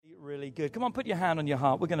really good. Come on, put your hand on your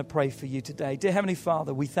heart. We're going to pray for you today. Dear Heavenly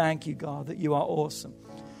Father, we thank you, God, that you are awesome.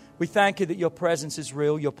 We thank you that your presence is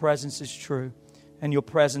real, your presence is true, and your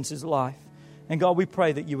presence is life. And God, we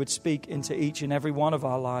pray that you would speak into each and every one of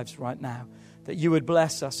our lives right now, that you would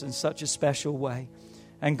bless us in such a special way.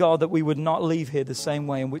 And God, that we would not leave here the same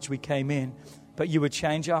way in which we came in, but you would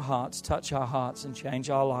change our hearts, touch our hearts, and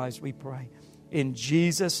change our lives, we pray. In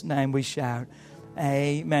Jesus' name we shout.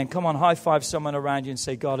 Amen. Come on, high five someone around you and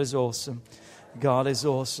say, God is awesome. God is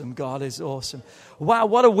awesome. God is awesome. Wow,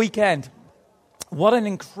 what a weekend. What an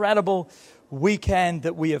incredible weekend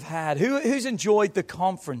that we have had. Who's enjoyed the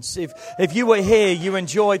conference? If you were here, you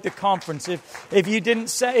enjoyed the conference. If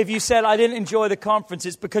you said I didn't enjoy the conference,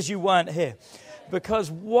 it's because you weren't here.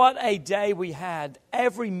 Because what a day we had.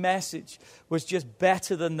 Every message was just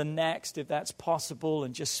better than the next, if that's possible,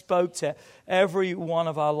 and just spoke to every one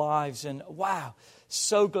of our lives. And wow,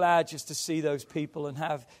 so glad just to see those people and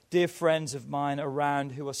have dear friends of mine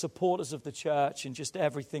around who are supporters of the church and just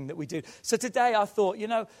everything that we do. So today I thought,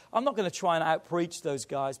 I'm not going to try and out-preach those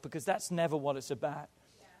guys because that's never what it's about.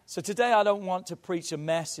 So today I don't want to preach a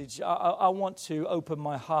message. I want to open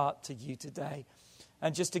my heart to you today.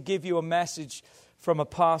 And just to give you a message from a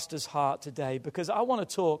pastor's heart today, because I want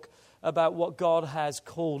to talk about what God has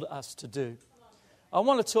called us to do. I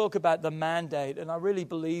want to talk about the mandate, and I really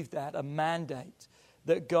believe that, a mandate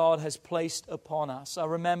that God has placed upon us. I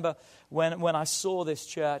remember when I saw this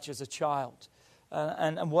church as a child,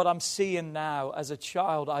 and what I'm seeing now as a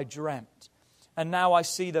child, I dreamt. And now I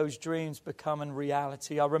see those dreams becoming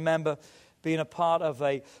reality. I remember being a part of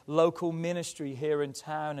a local ministry here in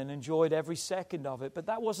town and enjoyed every second of it. But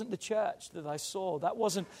that wasn't the church that I saw. That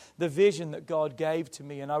wasn't the vision that God gave to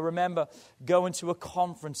me. And I remember going to a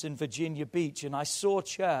conference in Virginia Beach, and I saw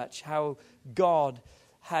church, how God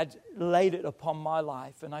had laid it upon my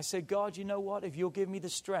life. And I said, God, you know what? If you'll give me the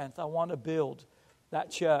strength, I want to build that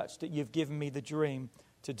church that you've given me the dream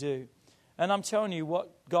to do. And I'm telling you,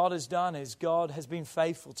 what God has done is God has been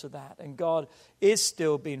faithful to that. And God is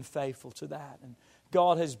still being faithful to that. And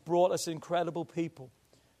God has brought us incredible people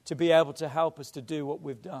to be able to help us to do what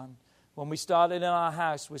we've done. When we started in our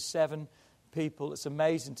house with 7 people, it's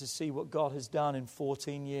amazing to see what God has done in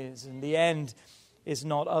 14 years. And the end is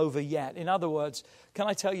not over yet. In other words, can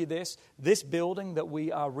I tell you this? This building that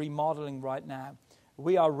we are remodeling right now,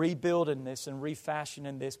 we are rebuilding this and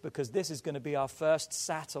refashioning this because this is going to be our first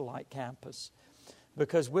satellite campus.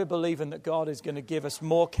 Because we're believing that God is going to give us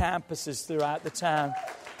more campuses throughout the town.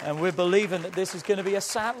 And we're believing that this is going to be a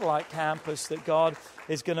satellite campus that God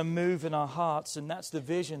is going to move in our hearts. And that's the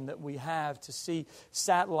vision that we have, to see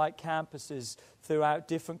satellite campuses throughout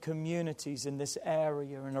different communities in this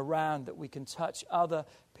area and around, that we can touch other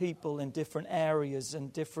people in different areas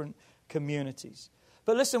and different communities.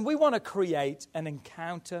 But listen, we want to create an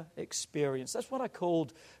encounter experience. That's what I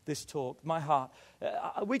called this talk, my heart.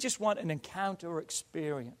 We just want an encounter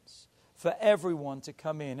experience for everyone to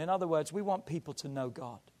come in. In other words, we want people to know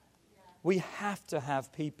God. We have to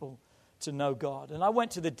have people to know God. And I went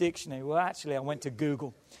to the dictionary. Well, actually, I went to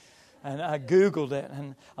Google. And I Googled it.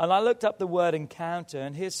 And I looked up the word encounter.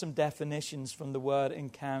 And here's some definitions from the word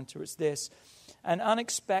encounter. It's this: an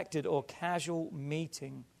unexpected or casual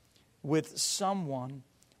meeting with someone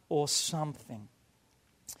or something.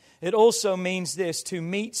 It also means this: to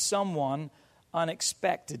meet someone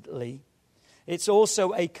unexpectedly. It's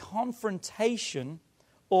also a confrontation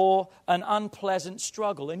or an unpleasant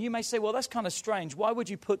struggle. And you may say, well, that's kind of strange. Why would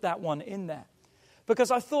you put that one in there? Because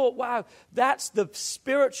I thought, wow, that's the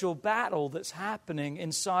spiritual battle that's happening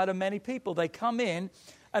inside of many people. They come in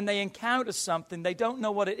and they encounter something. They don't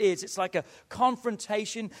know what it is. It's like a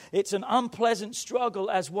confrontation. It's an unpleasant struggle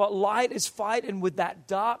as what light is fighting with that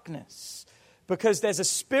darkness. Because there's a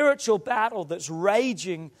spiritual battle that's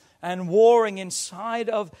raging and warring inside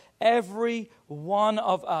of every one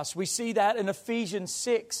of us. We see that in Ephesians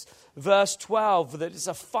 6, verse 12, that it's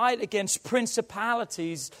a fight against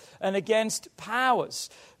principalities and against powers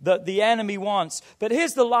that the enemy wants. But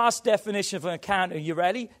here's the last definition of an encounter. You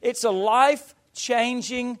ready? It's a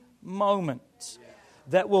life-changing moment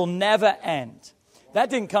that will never end.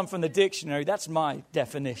 That didn't come from the dictionary. That's my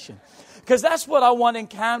definition. Because that's what I want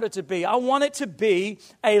encounter to be. I want it to be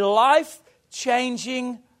a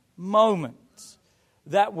life-changing moment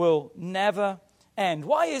that will never end.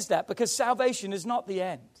 Why is that? Because salvation is not the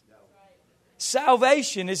end.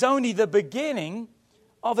 Salvation is only the beginning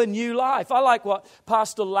of a new life. I like what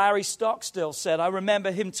Pastor Larry Stockstill said. I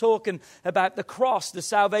remember him talking about the cross, the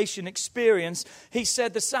salvation experience. He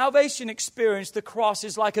said the salvation experience, the cross,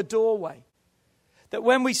 is like a doorway. That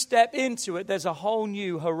when we step into it, there's a whole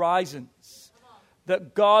new horizons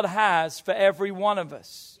that God has for every one of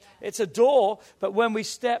us. It's a door, but when we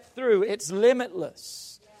step through, it's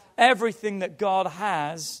limitless. Everything that God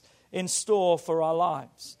has in store for our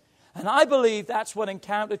lives. And I believe that's what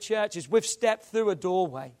Encounter Church is. We've stepped through a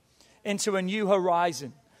doorway into a new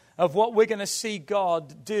horizon of what we're going to see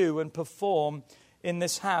God do and perform in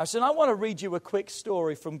this house. And I want to read you a quick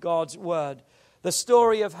story from God's Word. The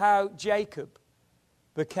story of how Jacob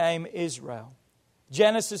became Israel.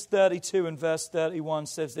 Genesis 32 and verse 31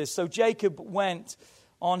 says this. So Jacob went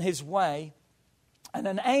on his way, and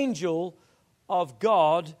an angel of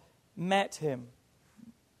God met him.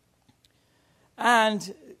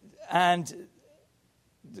 And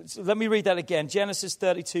so let me read that again. Genesis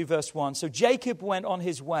 32 verse 1. So Jacob went on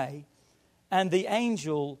his way, and the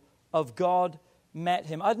angel of God met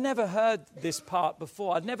him. I'd never heard this part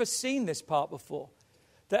before. I'd never seen this part before.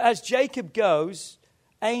 That as Jacob goes,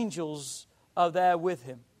 angels are there with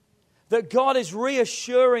him. That God is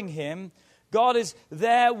reassuring him. God is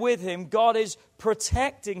there with him. God is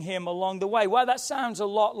protecting him along the way. Well, that sounds a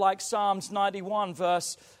lot like Psalms 91,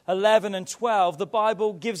 verse 11 and 12. The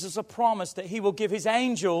Bible gives us a promise that he will give his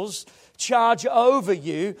angels charge over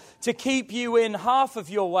you to keep you in half of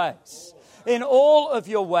your ways. In all of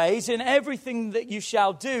your ways, in everything that you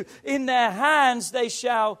shall do. In their hands they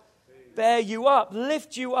shall bear you up,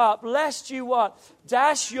 lift you up, lest you what?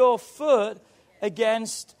 Dash your foot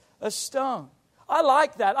against a stone. I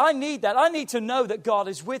like that. I need that. I need to know that God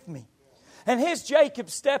is with me. And here's Jacob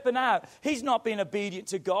stepping out. He's not been obedient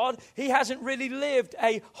to God. He hasn't really lived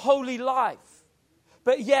a holy life.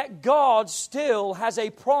 But yet God still has a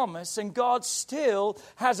promise, and God still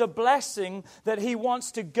has a blessing that he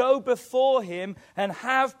wants to go before him and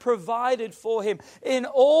have provided for him. In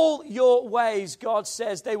all your ways, God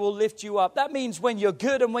says, they will lift you up. That means when you're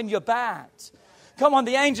good and when you're bad. Come on,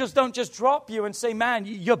 the angels don't just drop you and say, man,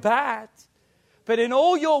 you're bad. But in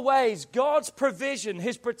all your ways, God's provision,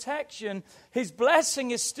 his protection, his blessing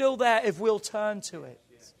is still there if we'll turn to it.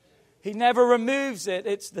 He never removes it.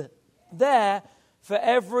 It's there for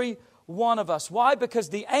every one of us. Why? Because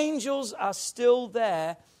the angels are still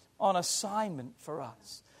there on assignment for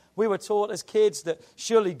us. We were taught as kids that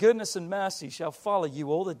surely goodness and mercy shall follow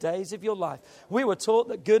you all the days of your life. We were taught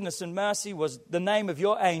that goodness and mercy was the name of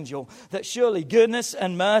your angel. That surely goodness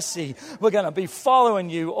and mercy were going to be following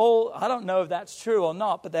you all. I don't know if that's true or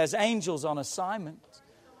not, but there's angels on assignment.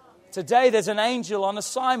 Today there's an angel on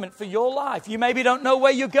assignment for your life. You maybe don't know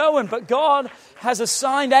where you're going, but God has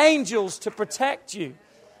assigned angels to protect you,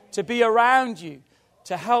 to be around you,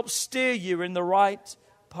 to help steer you in the right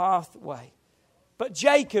pathway. But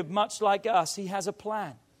Jacob, much like us, he has a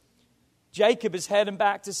plan. Jacob is heading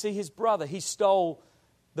back to see his brother. He stole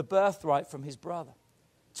the birthright from his brother.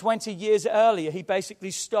 20 years earlier, he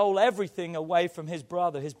basically stole everything away from his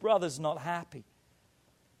brother. His brother's not happy.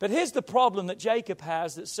 But here's the problem that Jacob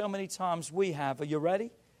has that so many times we have. Are you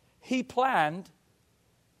ready? He planned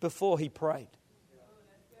before he prayed.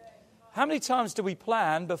 How many times do we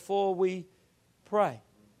plan before we pray?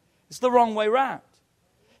 It's the wrong way round.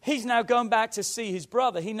 He's now going back to see his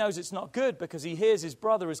brother. He knows it's not good because he hears his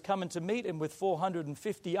brother is coming to meet him with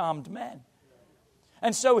 450 armed men.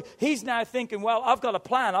 And so he's now thinking, well, I've got a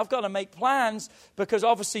plan. I've got to make plans because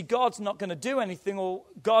obviously God's not going to do anything or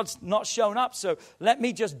God's not shown up. So let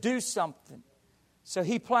me just do something. So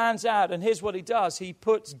he plans out, and here's what he does. He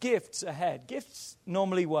puts gifts ahead. Gifts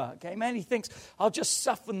normally work. Amen. He thinks, I'll just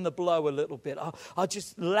soften the blow a little bit. I'll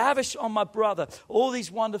just lavish on my brother all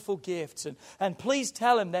these wonderful gifts. And please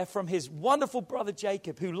tell him they're from his wonderful brother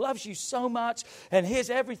Jacob, who loves you so much, and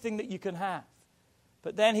here's everything that you can have.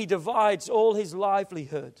 But then he divides all his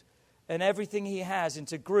livelihood and everything he has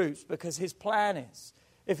into groups because his plan is,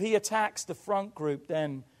 if he attacks the front group,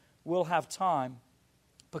 then we'll have time.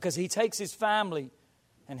 Because he takes his family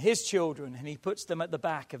and his children and he puts them at the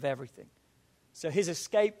back of everything. So his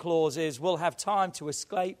escape clause is, we'll have time to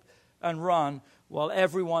escape and run while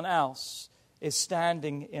everyone else is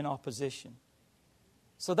standing in opposition.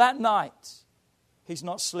 So that night, he's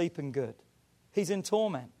not sleeping good. He's in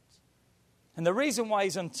torment. And the reason why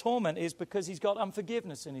he's in torment is because he's got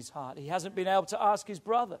unforgiveness in his heart. He hasn't been able to ask his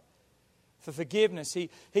brother for forgiveness.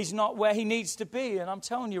 He's not where he needs to be. And I'm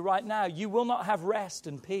telling you right now, you will not have rest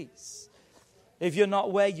and peace if you're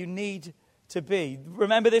not where you need to be.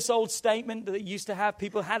 Remember this old statement that used to have?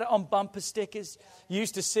 People had it on bumper stickers. You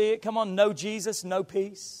used to see it. Come on, no Jesus, no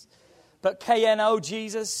peace. But KNO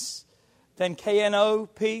Jesus, then KNO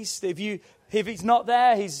peace. If he's not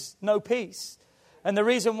there, he's no peace. And the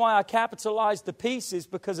reason why I capitalized the peace is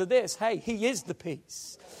because of this. Hey, he is the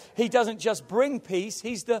peace. He doesn't just bring peace.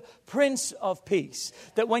 He's the Prince of Peace.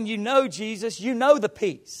 That when you know Jesus, you know the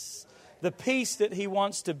peace. The peace that he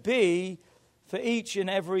wants to be for each and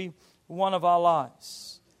every one of our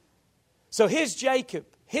lives. So here's Jacob,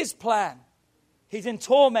 his plan. He's in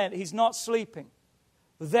torment, he's not sleeping.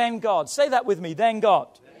 Then God. Say that with me, then God.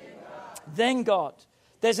 Then God.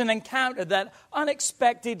 There's an encounter, that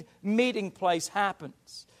unexpected meeting place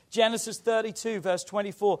happens. Genesis 32, verse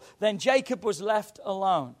 24. Then Jacob was left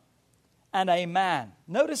alone, and a man.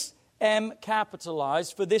 Notice M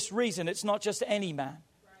capitalized for this reason. It's not just any man.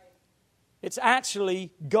 It's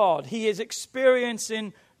actually God. He is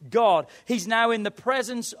experiencing God. He's now in the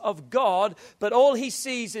presence of God, but all he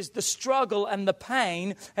sees is the struggle and the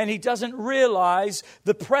pain, and he doesn't realize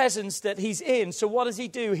the presence that he's in. So what does he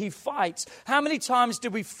do? He fights. How many times do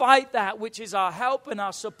we fight that which is our help and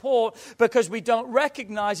our support because we don't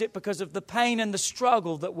recognize it because of the pain and the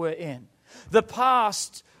struggle that we're in? The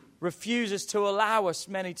past refuses to allow us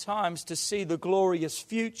many times to see the glorious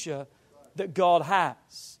future that God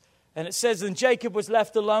has. And it says, and Jacob was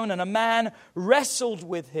left alone, and a man wrestled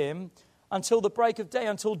with him until the break of day,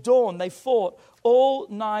 until dawn. They fought all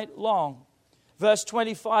night long. Verse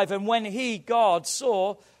 25, and when he, God,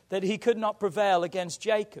 saw that he could not prevail against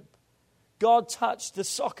Jacob, God touched the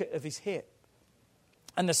socket of his hip.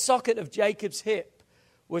 And the socket of Jacob's hip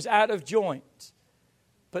was out of joint.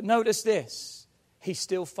 But notice this, he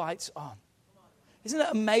still fights on. Isn't it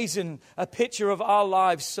amazing, a picture of our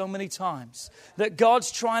lives so many times, that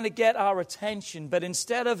God's trying to get our attention, but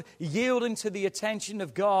instead of yielding to the attention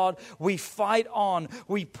of God, we fight on,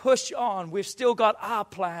 we push on, we've still got our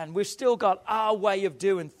plan, we've still got our way of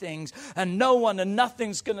doing things, and no one and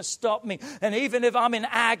nothing's going to stop me. And even if I'm in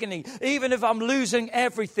agony, even if I'm losing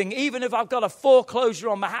everything, even if I've got a foreclosure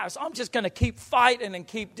on my house, I'm just going to keep fighting and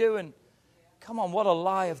keep doing. Come on, what a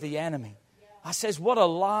lie of the enemy. I says, what a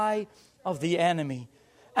lie of the enemy.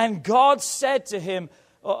 And God said to him,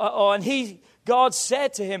 God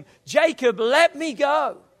said to him, Jacob, let me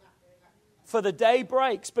go, for the day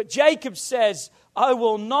breaks. But Jacob says, I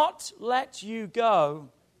will not let you go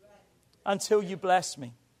until you bless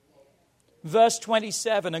me. Verse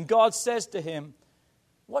 27, and God says to him,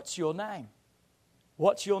 what's your name?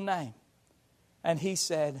 What's your name? And he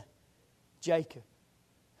said, Jacob.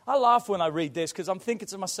 I laugh when I read this because I'm thinking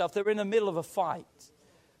to myself, they're in the middle of a fight.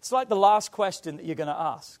 It's like the last question that you're going to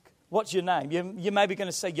ask. What's your name? You're maybe going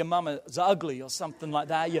to say your mum is ugly or something like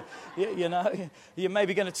that. You know, you're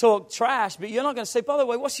maybe going to talk trash, but you're not going to say, by the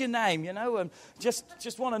way, what's your name? You know, and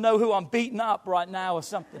just want to know who I'm beating up right now or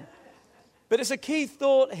something. But it's a key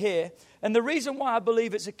thought here. And the reason why I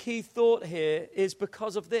believe it's a key thought here is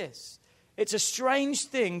because of this. It's a strange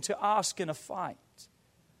thing to ask in a fight.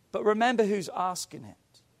 But remember who's asking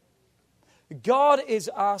it. God is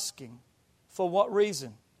asking. For what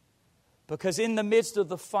reason? Because in the midst of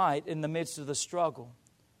the fight, in the midst of the struggle,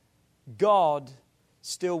 God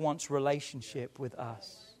still wants relationship with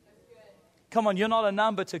us. Come on, you're not a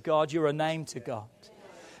number to God, you're a name to God.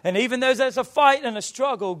 And even though there's a fight and a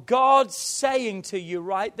struggle, God's saying to you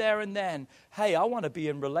right there and then, hey, I want to be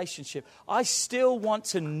in relationship. I still want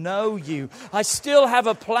to know you. I still have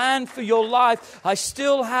a plan for your life. I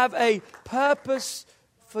still have a purpose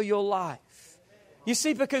for your life. You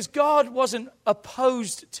see, because God wasn't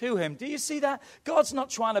opposed to him. Do you see that? God's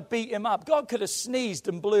not trying to beat him up. God could have sneezed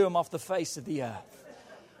and blew him off the face of the earth.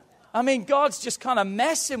 I mean, God's just kind of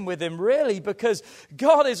messing with him, really, because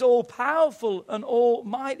God is all-powerful and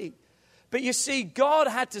almighty. But you see, God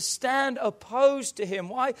had to stand opposed to him.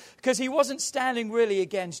 Why? Because he wasn't standing really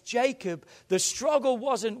against Jacob. The struggle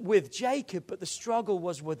wasn't with Jacob, but the struggle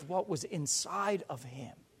was with what was inside of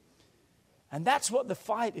him. And that's what the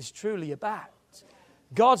fight is truly about.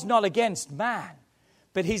 God's not against man,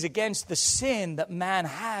 but he's against the sin that man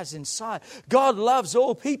has inside. God loves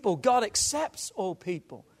all people. God accepts all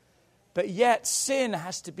people. But yet sin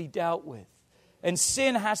has to be dealt with. And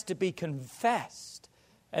sin has to be confessed.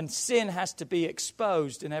 And sin has to be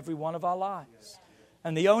exposed in every one of our lives.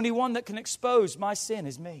 And the only one that can expose my sin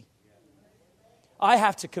is me. I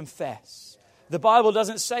have to confess. The Bible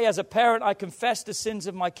doesn't say as a parent, I confess the sins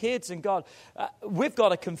of my kids. And God, we've got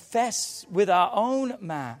to confess with our own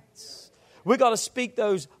mouths. We've got to speak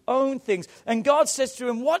those own things. And God says to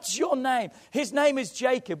him, what's your name? His name is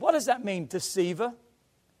Jacob. What does that mean? Deceiver,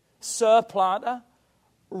 supplanter,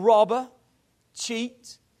 robber,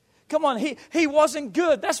 cheat. Come on, he wasn't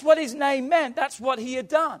good. That's what his name meant. That's what he had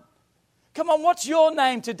done. Come on, what's your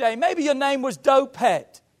name today? Maybe your name was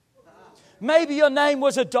dopehead. Maybe your name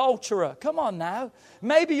was adulterer. Come on now.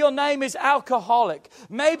 Maybe your name is alcoholic.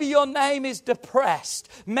 Maybe your name is depressed.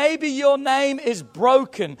 Maybe your name is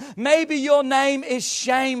broken. Maybe your name is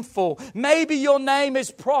shameful. Maybe your name is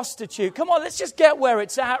prostitute. Come on, let's just get where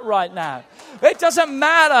it's at right now. It doesn't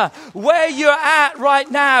matter where you're at right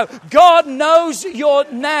now. God knows your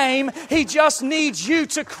name. He just needs you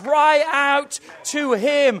to cry out to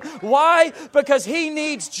Him. Why? Because He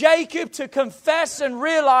needs Jacob to confess and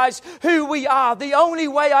realize who we are. The only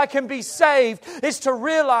way I can be saved is to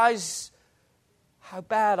realize how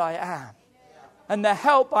bad I am and the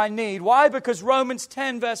help I need. Why? Because Romans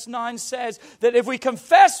 10 verse 9 says that if we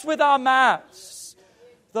confess with our mouths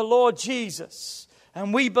the Lord Jesus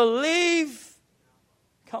and we believe,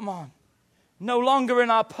 come on, no longer in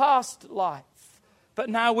our past life, but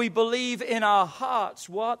now we believe in our hearts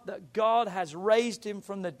what? That God has raised Him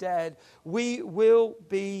from the dead, we will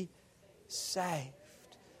be saved.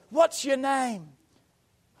 What's your name?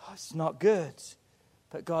 Oh, it's not good.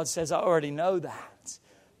 But God says, I already know that.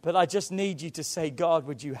 But I just need you to say, God,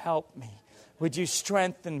 would you help me? Would you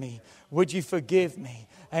strengthen me? Would you forgive me?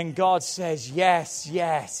 And God says, yes,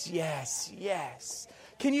 yes, yes, yes.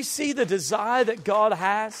 Can you see the desire that God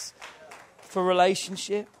has for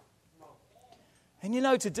relationship? And you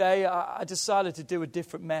know, today I decided to do a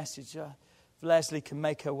different message. Leslie can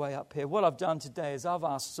make her way up here. What I've done today is I've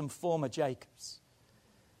asked some former Jacobs.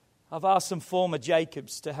 I've asked some former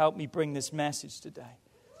Jacobs to help me bring this message today.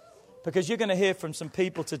 Because you're going to hear from some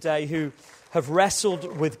people today who have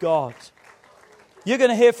wrestled with God. You're going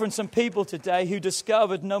to hear from some people today who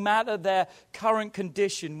discovered no matter their current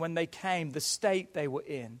condition when they came, the state they were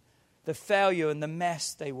in, the failure and the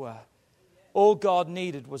mess they were, all God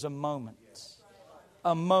needed was a moment,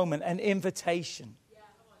 an invitation.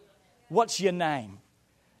 What's your name?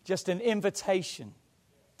 Just an invitation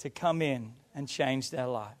to come in and change their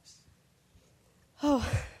lives. Oh,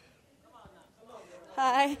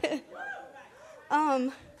 hi. Thank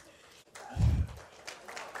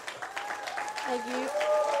you.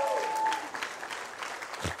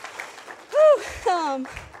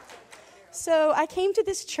 So I came to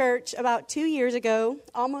this church about 2 years ago,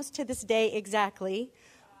 almost to this day exactly,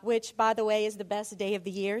 which, by the way, is the best day of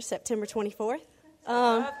the year, September 24th.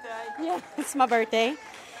 Yeah, it's my birthday.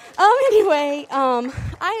 Anyway,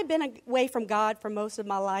 I had been away from God for most of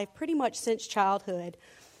my life, pretty much since childhood.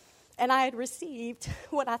 And I had received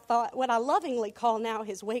what I lovingly call now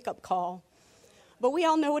His wake-up call. But we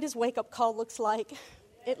all know what His wake-up call looks like.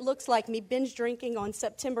 It looks like me binge drinking on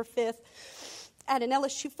September 5th at an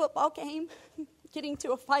LSU football game, getting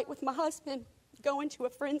to a fight with my husband, going to a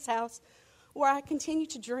friend's house where I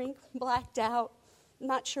continued to drink, blacked out,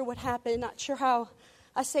 not sure what happened, not sure how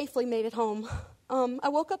I safely made it home. I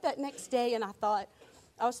woke up that next day and I thought,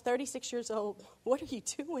 I was 36 years old. What are you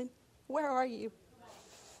doing? Where are you?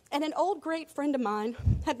 And an old great friend of mine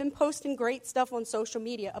had been posting great stuff on social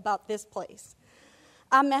media about this place.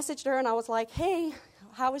 I messaged her and I was like, hey,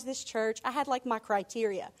 how is this church? I had like my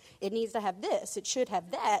criteria. It needs to have this. It should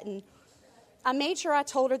have that. And I made sure I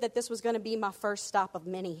told her that this was going to be my first stop of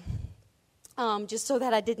many, just so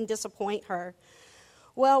that I didn't disappoint her.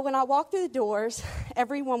 Well, when I walked through the doors,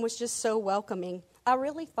 everyone was just so welcoming. I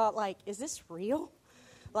really thought, like, is this real?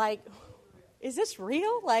 Like, is this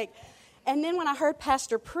real? Like, and then when I heard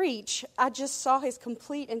Pastor preach, I just saw his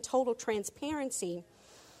complete and total transparency.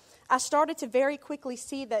 I started to very quickly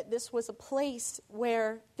see that this was a place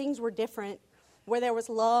where things were different, where there was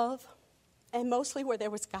love, and mostly where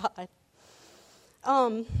there was God.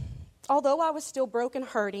 Although I was still broken,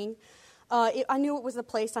 hurting, I knew it was the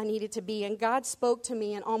place I needed to be, and God spoke to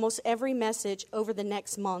me in almost every message over the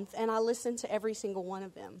next month, and I listened to every single one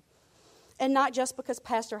of them. And not just because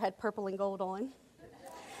Pastor had purple and gold on.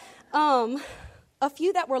 A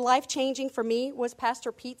few that were life-changing for me was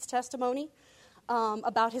Pastor Pete's testimony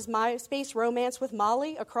about his MySpace romance with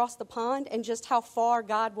Molly across the pond and just how far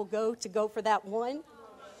God will go for that one.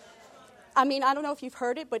 I mean, I don't know if you've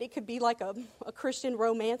heard it, but it could be like a Christian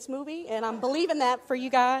romance movie, and I'm believing that for you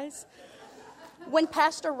guys. When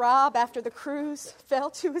Pastor Rob, after the cruise, fell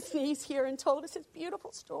to his knees here and told us his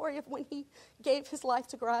beautiful story of when he gave his life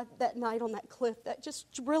to God that night on that cliff, that just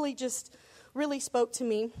really spoke to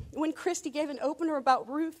me. When Christy gave an opener about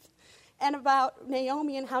Ruth and about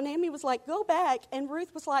Naomi and how Naomi was like, go back, and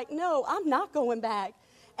Ruth was like, no, I'm not going back.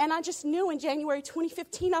 And I just knew in January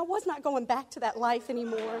 2015 I was not going back to that life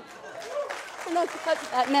anymore. And that's because of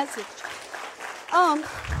that message.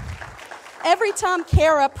 Every time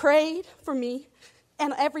Kara prayed for me,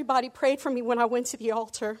 and everybody prayed for me when I went to the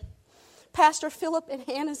altar, Pastor Philip and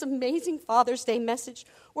Hannah's amazing Father's Day message,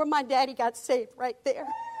 where my daddy got saved right there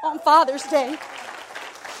on Father's Day.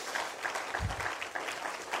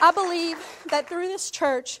 I believe that through this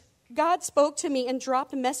church, God spoke to me and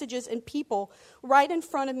dropped messages and people right in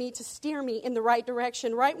front of me to steer me in the right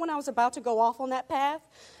direction. Right when I was about to go off on that path,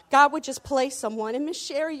 God would just place someone. And Miss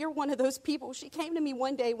Sherry, you're one of those people. She came to me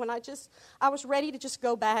one day when I was ready to just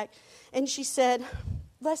go back. And she said,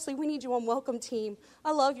 Leslie, we need you on welcome team.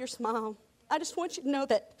 I love your smile. I just want you to know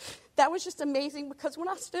that was just amazing, because when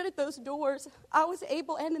I stood at those doors, I was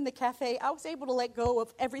able, and in the cafe, I was able to let go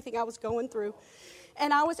of everything I was going through.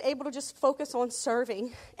 And I was able to just focus on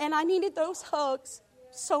serving. And I needed those hugs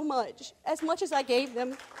so much as I gave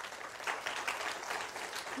them.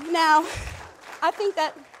 Now, I think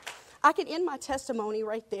that I could end my testimony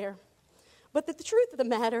right there. But the truth of the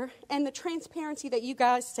matter and the transparency that you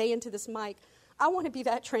guys say into this mic, I want to be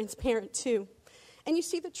that transparent too. And you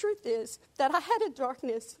see, the truth is that I had a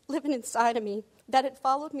darkness living inside of me that had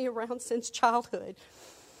followed me around since childhood.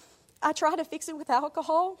 I tried to fix it with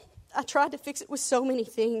alcohol. I tried to fix it with so many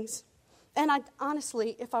things. And I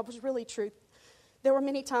honestly, if I was really true, there were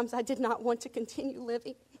many times I did not want to continue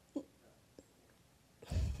living.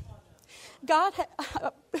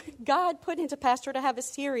 God put into Pastor to have a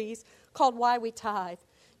series called Why We Tithe.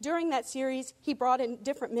 During that series, he brought in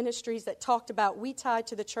different ministries that talked about we tithe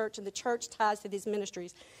to the church and the church tithes to these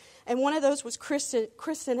ministries. And one of those was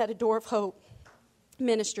Kristen at A Door of Hope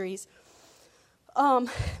Ministries.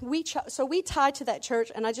 We tied to that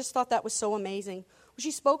church, and I just thought that was so amazing. She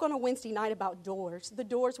spoke on a Wednesday night about doors, the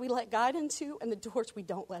doors we let God into and the doors we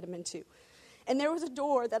don't let him into. And there was a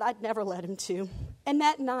door that I'd never let him to. And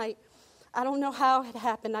that night, I don't know how it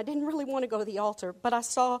happened. I didn't really want to go to the altar, but I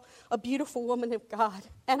saw a beautiful woman of God,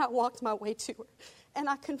 and I walked my way to her. And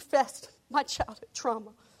I confessed my childhood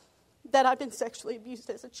trauma, that I'd been sexually abused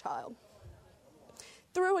as a child.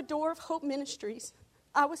 Through A Door of Hope Ministries,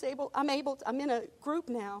 I'm in a group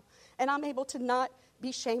now, and I'm able to not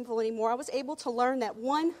be shameful anymore. I was able to learn that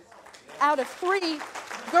 1 out of 3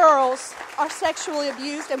 girls are sexually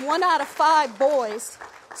abused and 1 out of 5 boys.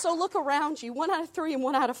 So look around you, 1 out of 3 and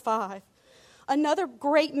 1 out of 5. Another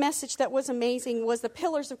great message that was amazing was the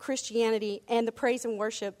pillars of Christianity, and the praise and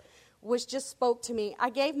worship just spoke to me. I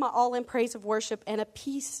gave my all in praise of worship, and a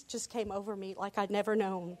peace just came over me like I'd never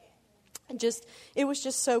known. It was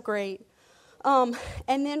just so great. And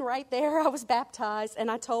then right there, I was baptized, and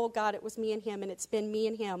I told God it was me and him, and it's been me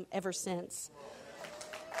and him ever since.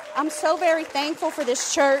 I'm so very thankful for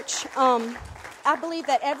this church. I believe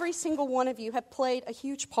that every single one of you have played a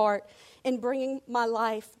huge part in bringing my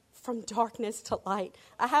life from darkness to light.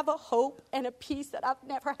 I have a hope and a peace that I've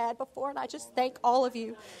never had before, and I just thank all of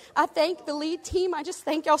you. I thank the lead team. I just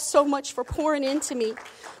thank y'all so much for pouring into me,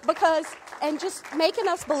 and just making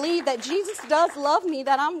us believe that Jesus does love me,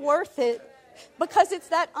 that I'm worth it, because it's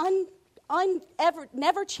that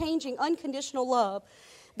never changing, unconditional love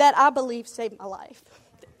that I believe saved my life.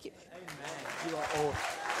 Thank you. Amen. You are awesome.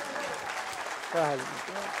 Proud of you.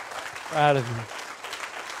 Proud of you.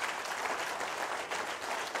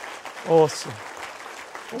 Awesome.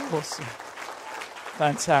 Awesome.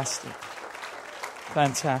 Fantastic.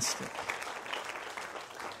 Fantastic.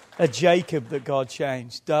 A Jacob that God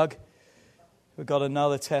changed. Doug, we've got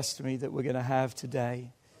another testimony that we're going to have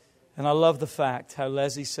today. And I love the fact how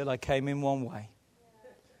Leslie said, I came in one way.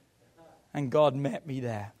 And God met me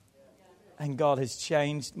there. And God has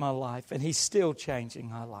changed my life. And he's still changing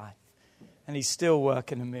my life. And he's still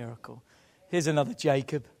working a miracle. Here's another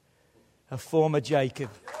Jacob. A former Jacob.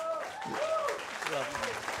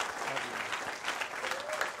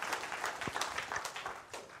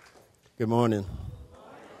 Good morning.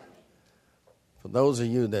 For those of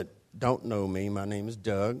you that don't know me, my name is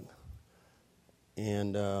Doug.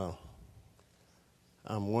 And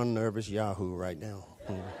I'm one nervous yahoo right now.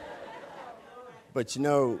 But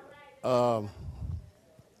I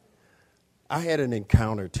had an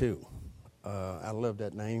encounter too. I love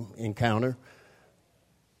that name, Encounter.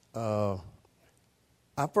 I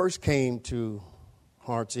first came to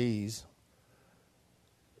Heart's Ease.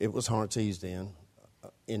 It was Heart's Ease then,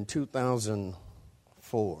 in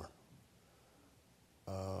 2004.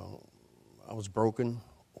 I was broken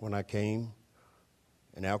when I came,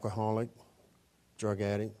 an alcoholic, drug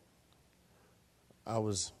addict. I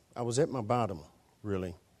was at my bottom,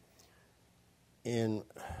 really. And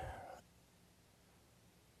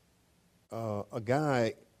a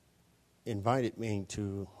guy invited me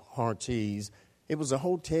to Heart's Ease. It was a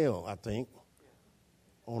hotel, I think,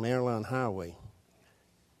 on Airline Highway.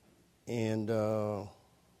 And I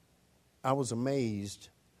was amazed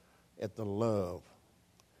at the love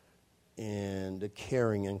and the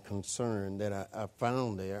caring and concern that I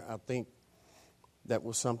found there. I think that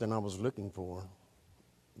was something I was looking for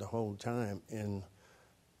the whole time. And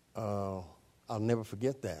I I'll never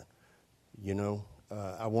forget that. You know,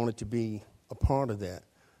 I wanted to be a part of that.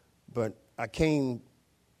 But I came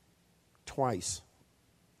twice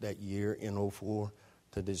that year in '04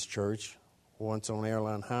 to this church, once on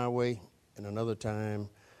Airline Highway and another time,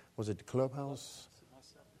 was it the clubhouse?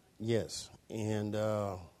 Yes. And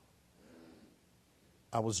I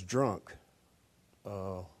was drunk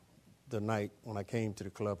the night when I came to the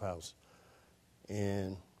clubhouse.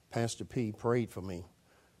 And Pastor P prayed for me.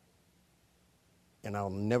 And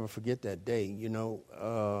I'll never forget that day. You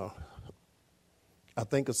know, I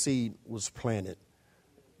think a seed was planted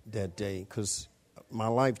that day because my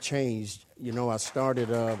life changed. You know, I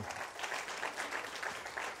started,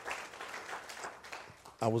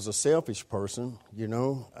 I was a selfish person, you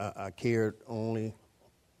know. I cared only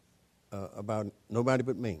about nobody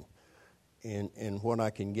but me and what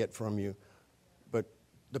I can get from you. But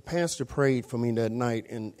the pastor prayed for me that night,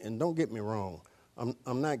 and don't get me wrong,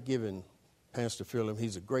 I'm not giving Pastor Philip,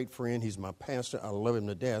 he's a great friend, he's my pastor, I love him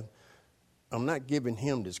to death. I'm not giving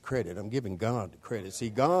him this credit, I'm giving God the credit. See,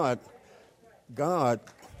 God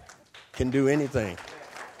can do anything.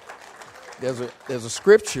 There's a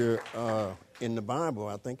scripture in the Bible,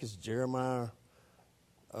 I think it's Jeremiah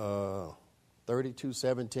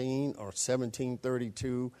 32:17 or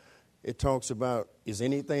 17:32. It talks about, is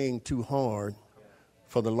anything too hard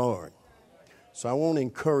for the Lord? So I want to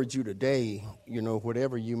encourage you today, you know,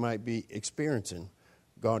 whatever you might be experiencing,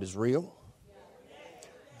 God is real.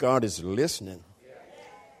 God is listening.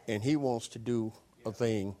 And he wants to do a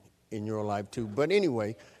thing in your life too. But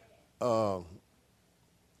anyway, I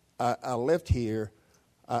left here.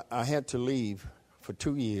 I had to leave for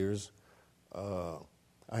 2 years. I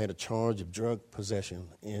had a charge of drug possession,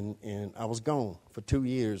 and I was gone for 2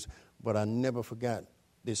 years. But I never forgot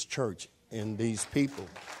this church and these people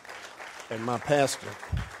and my pastor.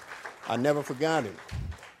 I never forgot him.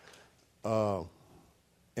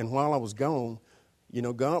 And while I was gone, you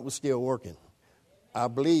know, God was still working. I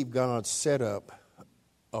believe God set up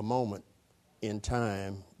a moment in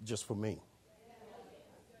time just for me.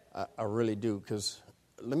 I really do, because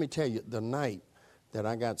let me tell you, the night that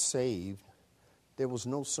I got saved, there was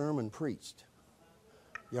no sermon preached.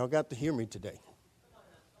 Y'all got to hear me today.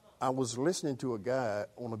 I was listening to a guy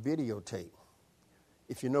on a videotape,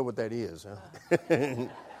 if you know what that is. Huh?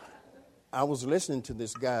 I was listening to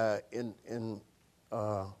this guy, and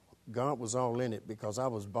God was all in it because I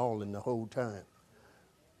was bawling the whole time.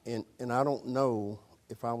 And I don't know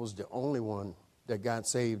if I was the only one that got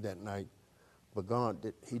saved that night, but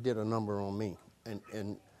God he did a number on me.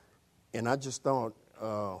 And I just thought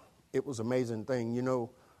it was an amazing thing. You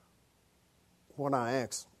know, what I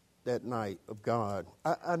asked that night of God,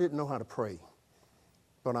 I didn't know how to pray,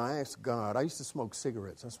 but I asked God. I used to smoke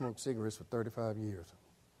cigarettes. I smoked cigarettes for 35 years.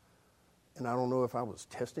 And I don't know if I was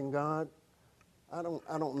testing God. I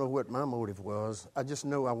don't know what my motive was. I just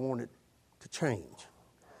know I wanted to change.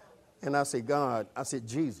 And I said, God, I said,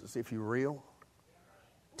 Jesus, if you're real,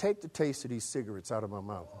 take the taste of these cigarettes out of my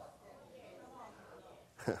mouth.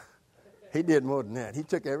 He did more than that. He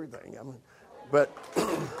took everything. I mean, but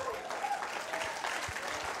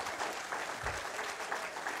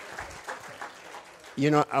you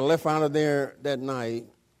know, I left out of there that night,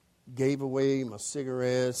 gave away my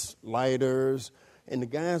cigarettes, lighters, and the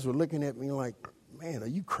guys were looking at me like, man, are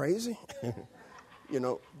you crazy? You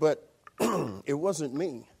know, but it wasn't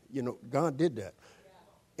me. You know, God did that.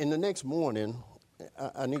 And the next morning,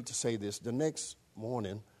 I need to say this, the next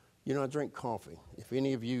morning, you know, I drink coffee. If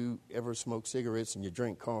any of you ever smoke cigarettes and you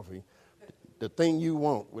drink coffee, the thing you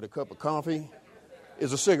want with a cup of coffee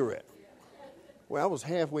is a cigarette. Well, I was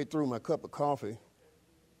halfway through my cup of coffee,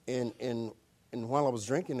 and while I was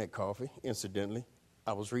drinking that coffee, incidentally,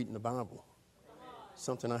 I was reading the Bible,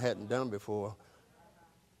 something I hadn't done before.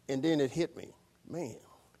 And then it hit me, man,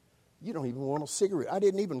 you don't even want a cigarette. I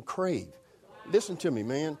didn't even crave. Listen to me,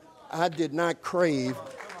 man. I did not crave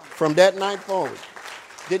from that night forward.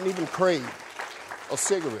 Didn't even crave a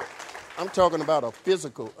cigarette. I'm talking about a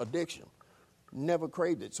physical addiction. Never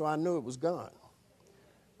craved it. So I knew it was God.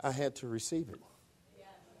 I had to receive it.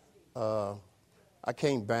 I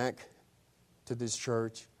came back to this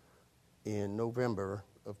church in November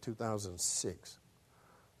of 2006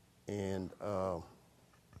 and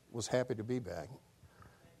was happy to be back.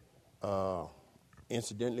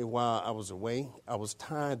 Incidentally, while I was away, I was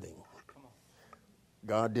tithing.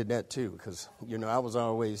 God did that too, because, you know, I was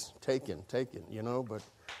always taking, you know, but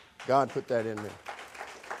God put that in me.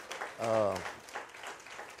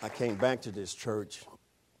 I came back to this church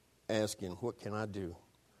asking, what can I do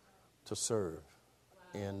to serve?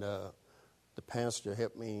 And the pastor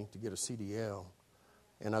helped me to get a CDL,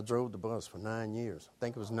 and I drove the bus for 9 years. I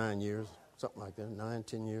think it was 9 years, something like that, 9,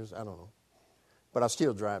 10 years, I don't know. But I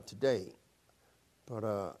still drive today.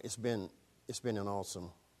 But it's been an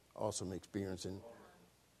awesome experience,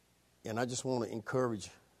 and I just want to encourage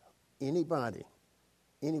anybody,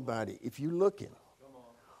 if you're looking,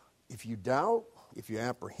 if you doubt, if you're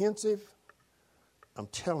apprehensive, I'm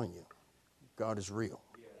telling you, God is real.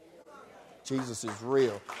 Jesus is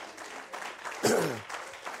real.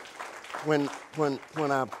 When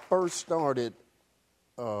I first started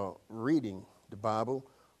reading the Bible,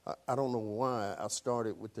 I don't know why I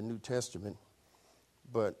started with the New Testament,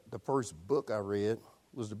 but the first book I read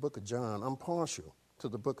was the book of John. I'm partial to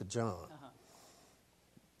the book of John.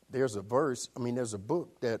 There's a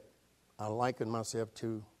book that I liken myself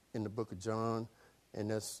to in the book of John,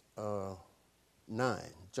 and that's John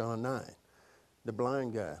 9. The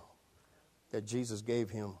blind guy that Jesus gave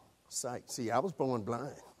him sight. See, I was born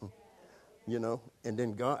blind, and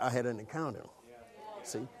then I had an encounter.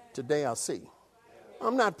 See, today I see.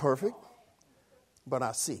 I'm not perfect, but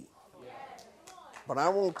I see. But I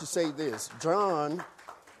want to say this. John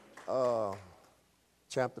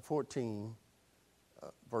chapter 14,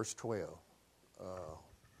 verse 12,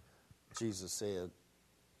 Jesus said,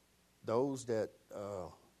 those that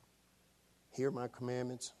hear my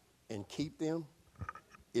commandments and keep them,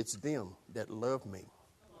 it's them that love me,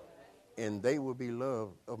 and they will be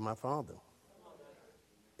loved of my Father.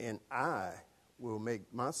 And I will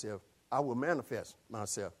manifest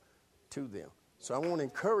myself to them. So I want to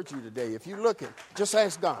encourage you today, if you're looking, just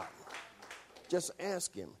ask God. Just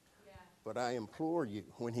ask him. But I implore you,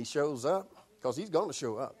 when he shows up, because he's going to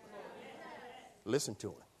show up, listen to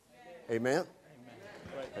him. Amen?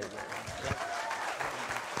 Amen.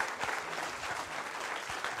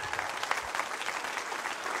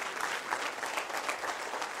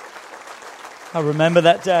 I remember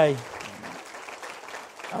that day.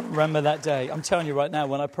 I'm telling you right now,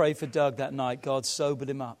 when I prayed for Doug that night, God sobered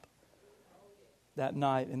him up. That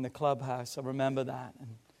night in the clubhouse, I remember that.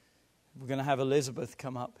 And we're going to have Elizabeth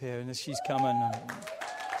come up here, and as she's coming,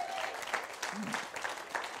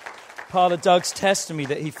 part of Doug's testimony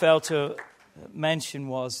that he failed to mention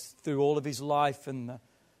was through all of his life and the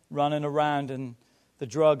running around and the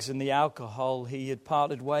drugs and the alcohol, he had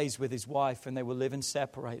parted ways with his wife, and they were living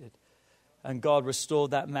separated. And God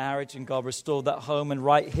restored that marriage, and God restored that home. And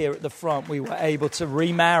right here at the front, we were able to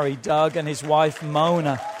remarry Doug and his wife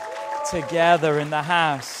Mona together in the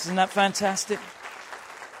house. Isn't that fantastic?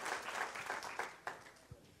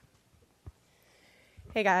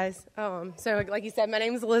 Hey guys, so like you said, my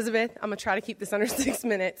name is Elizabeth. I'm going to try to keep this under 6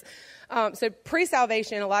 minutes. So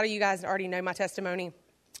pre-salvation, a lot of you guys already know my testimony.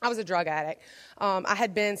 I was a drug addict. I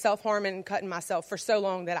had been self-harming and cutting myself for so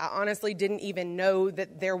long that I honestly didn't even know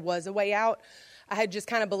that there was a way out. I had just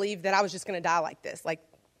kind of believed that I was just going to die like this. Like,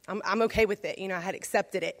 I'm okay with it. I had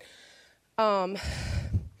accepted it.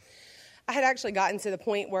 I had actually gotten to the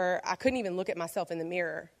point where I couldn't even look at myself in the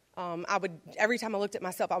mirror. Every time I looked at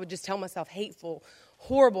myself, I would just tell myself hateful,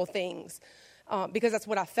 horrible things because that's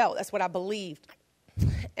what I felt. That's what I believed.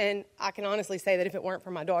 And I can honestly say that if it weren't for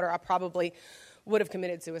my daughter, I probably would have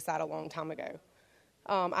committed suicide a long time ago.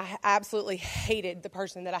 I absolutely hated the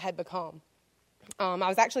person that I had become. I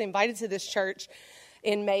was actually invited to this church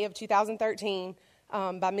in May of 2013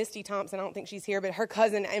 by Misty Thompson. I don't think she's here, but her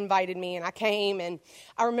cousin invited me, and I came. And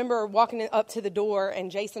I remember walking up to the door, and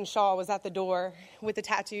Jason Shaw was at the door with the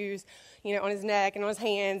tattoos, on his neck and on his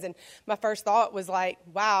hands. And my first thought was like,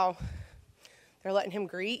 wow, they're letting him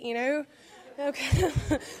greet, Okay.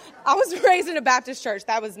 I was raised in a Baptist church.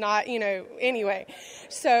 That was not, anyway.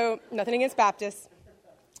 So nothing against Baptists.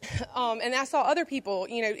 And I saw other people,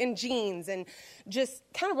 in jeans and just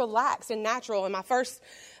kind of relaxed and natural. And my first,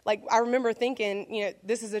 I remember thinking,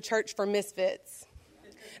 this is a church for misfits.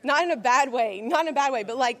 Not in a bad way,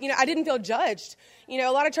 but I didn't feel judged. A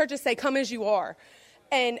lot of churches say, come as you are.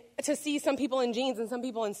 And to see some people in jeans and some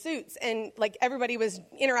people in suits, and everybody was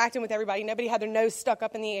interacting with everybody. Nobody had their nose stuck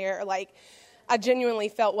up in the air. I genuinely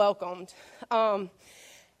felt welcomed. And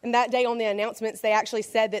that day on the announcements, they actually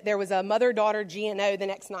said that there was a mother-daughter G&O the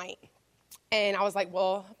next night. And I was like,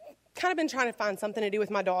 well, kind of been trying to find something to do with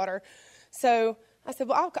my daughter. So I said,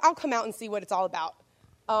 well, I'll come out and see what it's all about.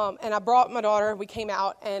 And I brought my daughter. We came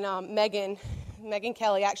out, and Megan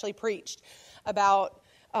Kelly actually preached about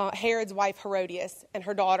Herod's wife Herodias and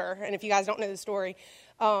her daughter. And if you guys don't know the story,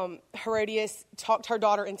 Herodias talked her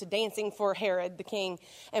daughter into dancing for Herod the king,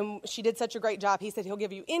 and she did such a great job. He said he'll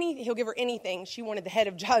give her anything. She wanted the head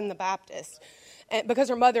of John the Baptist, and because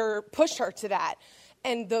her mother pushed her to that.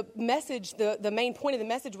 And the message, the main point of the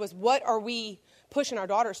message was, what are we pushing our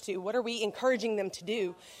daughters to? What are we encouraging them to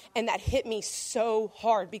do? And that hit me so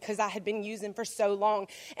hard because I had been using for so long.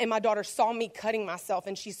 And my daughter saw me cutting myself,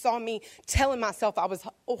 and she saw me telling myself I was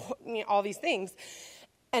all these things.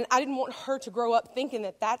 And I didn't want her to grow up thinking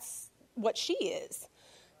that that's what she is.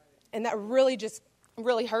 And that really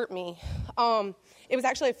hurt me. It was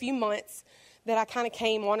actually a few months that I kind of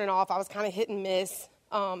came on and off. I was kind of hit and miss.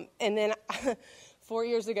 And then 4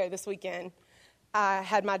 years ago this weekend, I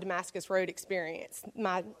had my Damascus Road experience,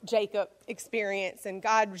 my Jacob experience, and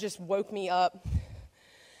God just woke me up.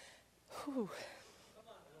 Whew.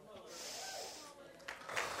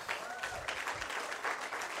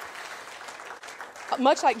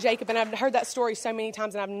 Much like Jacob, and I've heard that story so many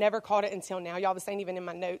times, and I've never caught it until now. Y'all, this ain't even in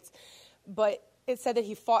my notes. But it said that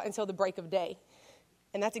he fought until the break of day.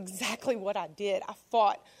 And that's exactly what I did. I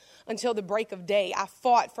fought until the break of day. I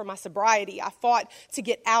fought for my sobriety. I fought to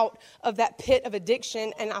get out of that pit of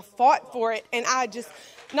addiction, and I fought for it. And I just,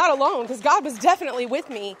 not alone, because God was definitely with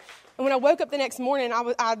me. And when I woke up the next morning,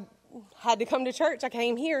 I had to come to church. I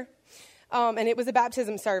came here, and it was a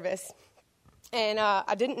baptism service. And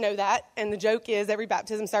I didn't know that. And the joke is every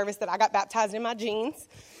baptism service that I got baptized in my jeans.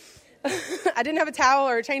 I didn't have a towel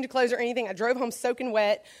or a change of clothes or anything. I drove home soaking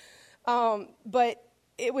wet. But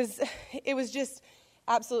it was just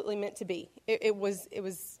absolutely meant to be. It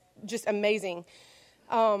was just amazing.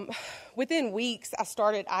 Within weeks, I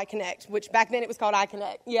started iConnect, which back then it was called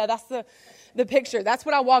iConnect. Yeah, that's the picture. That's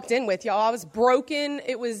what I walked in with, y'all. I was broken.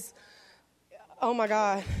 It was, oh my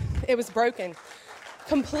God, it was broken.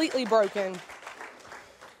 Completely broken.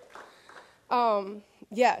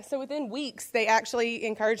 So within weeks, they actually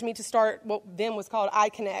encouraged me to start what then was called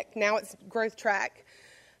iConnect. Now it's Growth Track.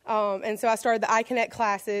 And so I started the iConnect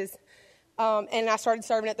classes, and I started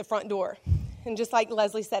serving at the front door. And just like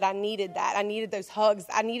Leslie said, I needed that. I needed those hugs.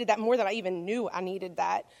 I needed that more than I even knew I needed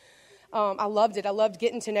that. I loved it. I loved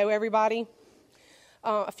getting to know everybody.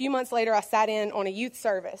 A few months later, I sat in on a youth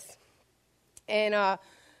service. And I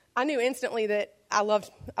knew instantly that I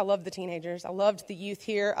loved the teenagers. I loved the youth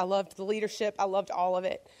here. I loved the leadership. I loved all of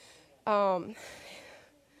it. A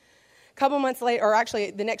couple months later, or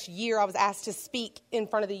actually the next year, I was asked to speak in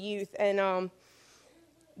front of the youth. And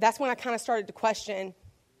that's when I kind of started to question,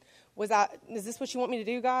 is this what you want me to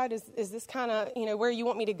do, God? Is this kind of, where you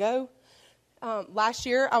want me to go? Last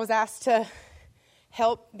year, I was asked to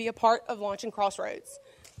help be a part of launching Crossroads.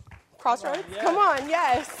 Crossroads? Come on,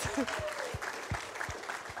 yes.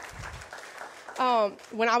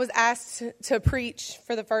 When I was asked to preach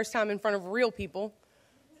for the first time in front of real people,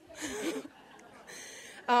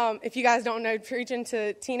 if you guys don't know, preaching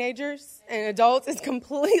to teenagers and adults is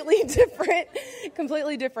completely different,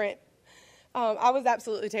 I was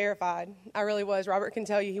absolutely terrified. I really was. Robert can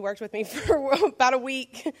tell you, he worked with me for about a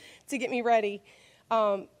week to get me ready.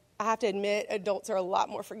 I have to admit, adults are a lot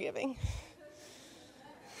more forgiving.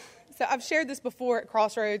 So I've shared this before at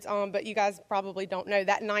Crossroads, but you guys probably don't know.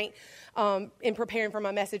 That night, in preparing for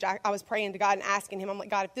my message, I was praying to God and asking him, I'm like,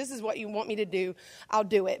 God, if this is what you want me to do, I'll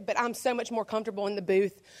do it. But I'm so much more comfortable in the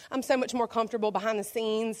booth. I'm so much more comfortable behind the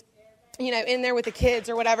scenes, in there with the kids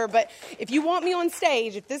or whatever. But if you want me on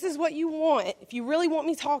stage, if this is what you want, if you really want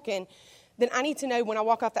me talking, then I need to know when I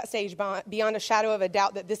walk off that stage beyond a shadow of a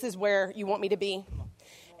doubt that this is where you want me to be.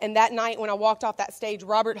 And that night when I walked off that stage,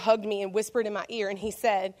 Robert hugged me and whispered in my ear, and he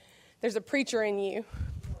said, there's a preacher in you.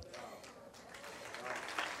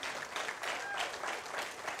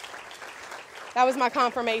 That was my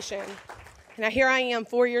confirmation. And now here I am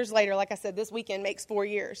 4 years later. Like I said, this weekend makes 4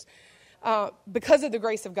 years. Because of the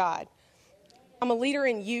grace of God. I'm a leader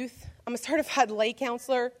in youth. I'm a certified lay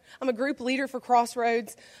counselor. I'm a group leader for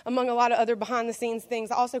Crossroads, among a lot of other behind-the-scenes things.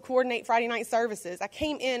 I also coordinate Friday night services. I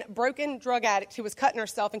came in a broken drug addict who was cutting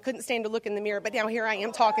herself and couldn't stand to look in the mirror, but now here I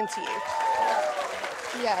am talking to you.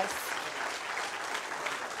 Yes.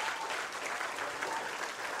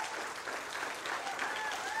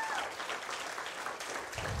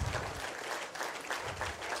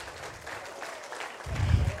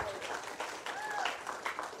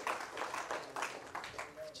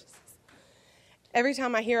 Every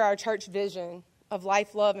time I hear our church vision of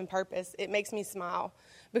life, love, and purpose, it makes me smile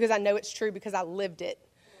because I know it's true because I lived it.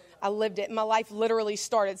 My life literally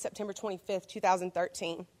started September 25th,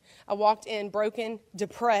 2013. I walked in broken,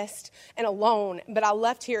 depressed, and alone, but I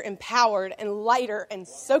left here empowered and lighter and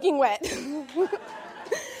soaking wet.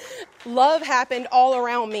 Love happened all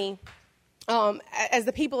around me. As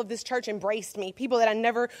the people of this church embraced me, people that I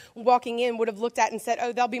never walking in would have looked at and said,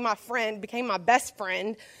 oh, they'll be my friend, became my best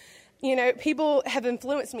friend. People have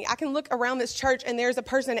influenced me. I can look around this church and there's a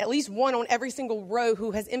person, at least one on every single row, who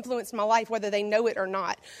has influenced my life, whether they know it or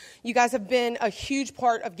not. You guys have been a huge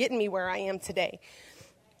part of getting me where I am today.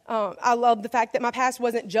 I love the fact that my past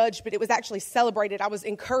wasn't judged, but it was actually celebrated. I was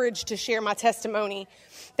encouraged to share my testimony.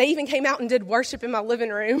 They even came out and did worship in my living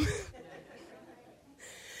room.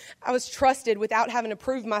 I was trusted without having to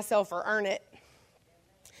prove myself or earn it.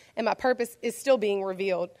 And my purpose is still being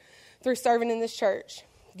revealed through serving in this church.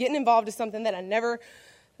 Getting involved is something that I never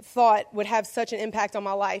thought would have such an impact on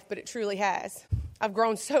my life, but it truly has. I've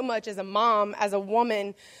grown so much as a mom, as a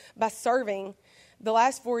woman, by serving the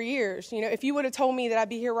last 4 years. If you would have told me that I'd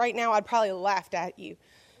be here right now, I'd probably laughed at you.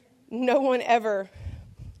 No one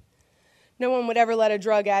would ever let a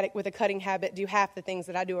drug addict with a cutting habit do half the things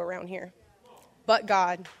that I do around here. But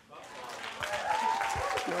God.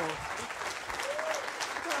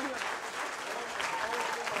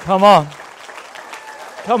 Come on.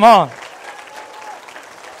 Come on.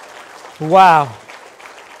 Wow.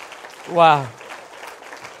 Wow.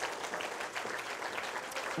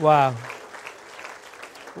 Wow.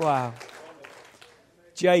 Wow.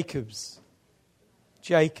 Jacobs.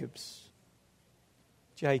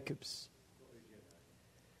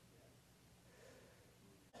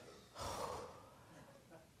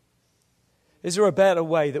 Is there a better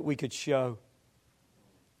way that we could show?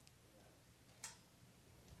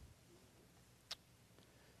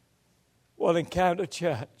 What Encounter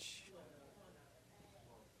Church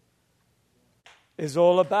is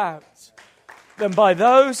all about than by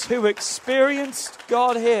those who experienced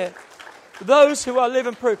God here, those who are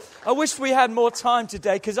living proof. I wish we had more time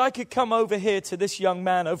today, because I could come over here to this young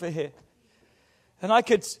man over here and I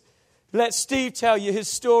could let Steve tell you his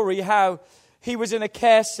story, how he was in a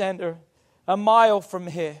care center a mile from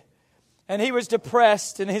here and he was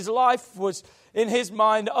depressed and his life was in his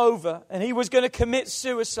mind over, and he was going to commit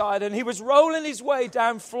suicide, and he was rolling his way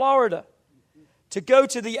down Florida to go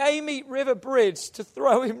to the Amite River Bridge to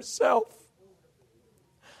throw himself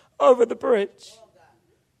over the bridge.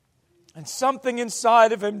 And something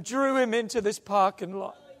inside of him drew him into this parking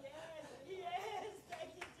lot.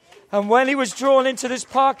 And when he was drawn into this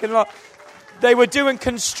parking lot, they were doing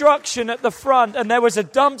construction at the front, and there was a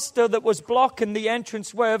dumpster that was blocking the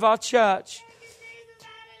entranceway of our church.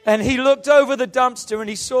 And he looked over the dumpster and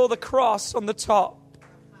he saw the cross on the top.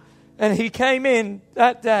 And he came in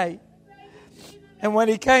that day. And when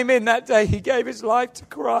he came in that day, he gave his life to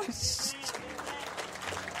Christ.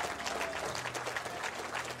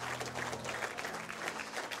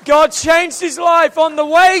 God changed his life on the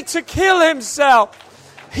way to kill himself.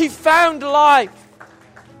 He found life.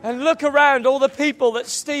 And look around, all the people that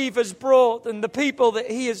Steve has brought and the people that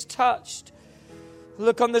he has touched.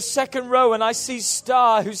 Look on the second row and I see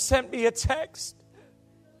Star, who sent me a text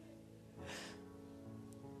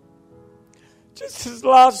just this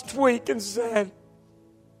last week and said,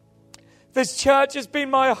 this church has been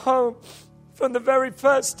my home from the very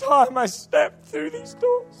first time I stepped through these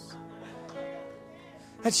doors.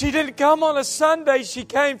 And she didn't come on a Sunday, she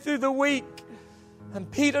came through the week. And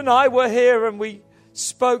Pete and I were here and we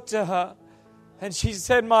spoke to her. And she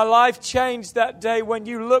said, my life changed that day when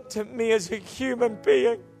you looked at me as a human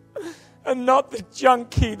being and not the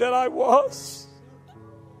junkie that I was.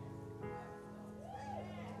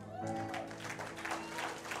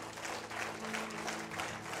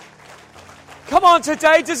 Come on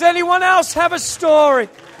today, does anyone else have a story?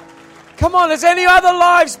 Come on, has any other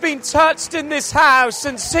lives been touched in this house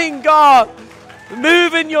and seen God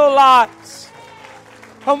move in your lives?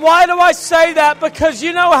 And why do I say that? Because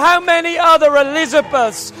you know how many other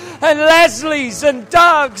Elizabeths and Leslies and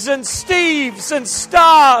Dougs and Steves and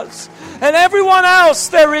Stars and everyone else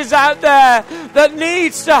there is out there that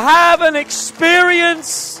needs to have an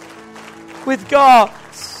experience with God.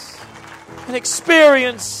 An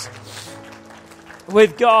experience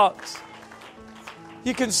with God.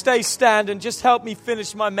 You can stay standing. Just help me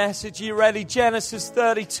finish my message. Are you ready? Genesis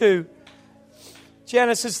 32.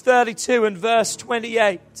 Genesis 32 and verse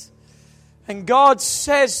 28. And God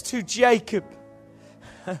says to Jacob,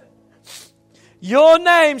 your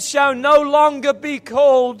name shall no longer be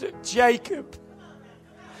called Jacob,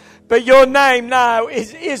 but your name now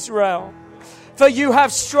is Israel. For you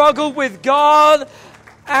have struggled with God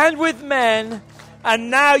and with men,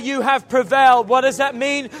 and now you have prevailed. What does that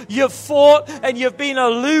mean? You've fought and you've been a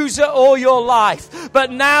loser all your life.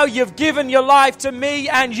 But now you've given your life to me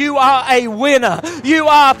and you are a winner. You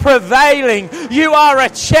are prevailing. You are a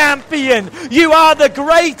champion. You are the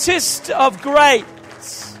greatest of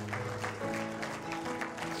greats.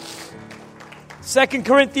 2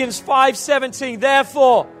 Corinthians 5:17.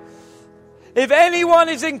 Therefore, if anyone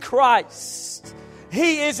is in Christ,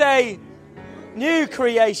 He is a new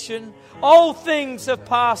creation. Old things have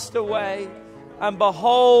passed away, and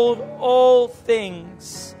behold, all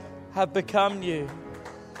things have become new.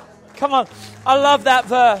 Come on, I love that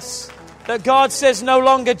verse. That God says no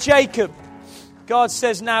longer Jacob. God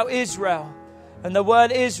says now Israel. And the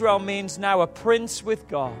word Israel means now a prince with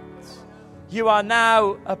God. You are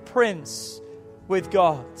now a prince with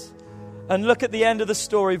God. And look at the end of the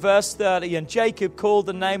story, verse 30. And Jacob called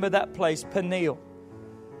the name of that place Peniel.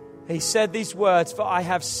 He said these words, for I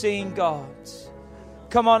have seen God.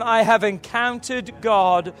 Come on, I have encountered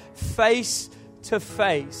God face to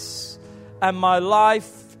face. And my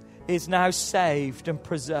life is now saved and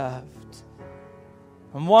preserved.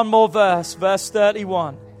 And one more verse, verse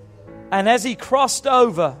 31. And as he crossed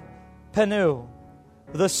over Peniel,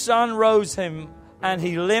 the sun rose him and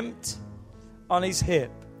he limped on his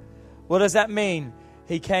hip. What does that mean?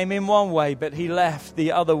 He came in one way, but he left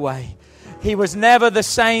the other way. He was never the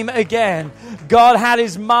same again. God had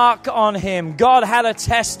his mark on him. God had a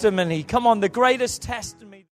testimony. Come on, the greatest testimony